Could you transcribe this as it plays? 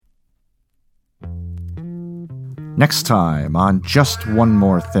Next time on Just One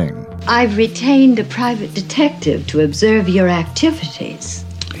More Thing. I've retained a private detective to observe your activities.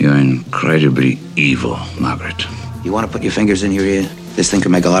 You're incredibly evil, Margaret. You want to put your fingers in your ear? This thing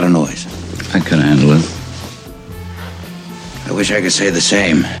can make a lot of noise. I can handle it. I wish I could say the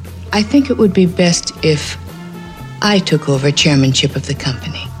same. I think it would be best if I took over chairmanship of the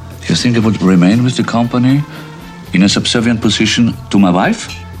company. You think I would remain with the company in a subservient position to my wife?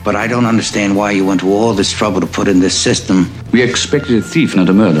 But I don't understand why you went to all this trouble to put in this system. We expected a thief, not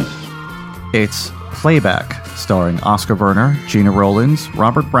a murder. It's Playback, starring Oscar Werner, Gina Rollins,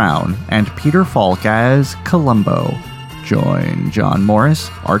 Robert Brown, and Peter Falk as Columbo. Join John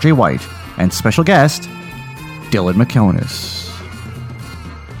Morris, R.J. White, and special guest, Dylan McConis.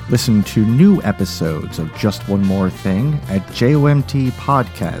 Listen to new episodes of Just One More Thing at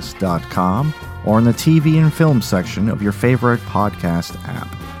jomtpodcast.com or in the TV and film section of your favorite podcast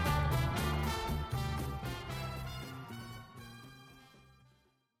app.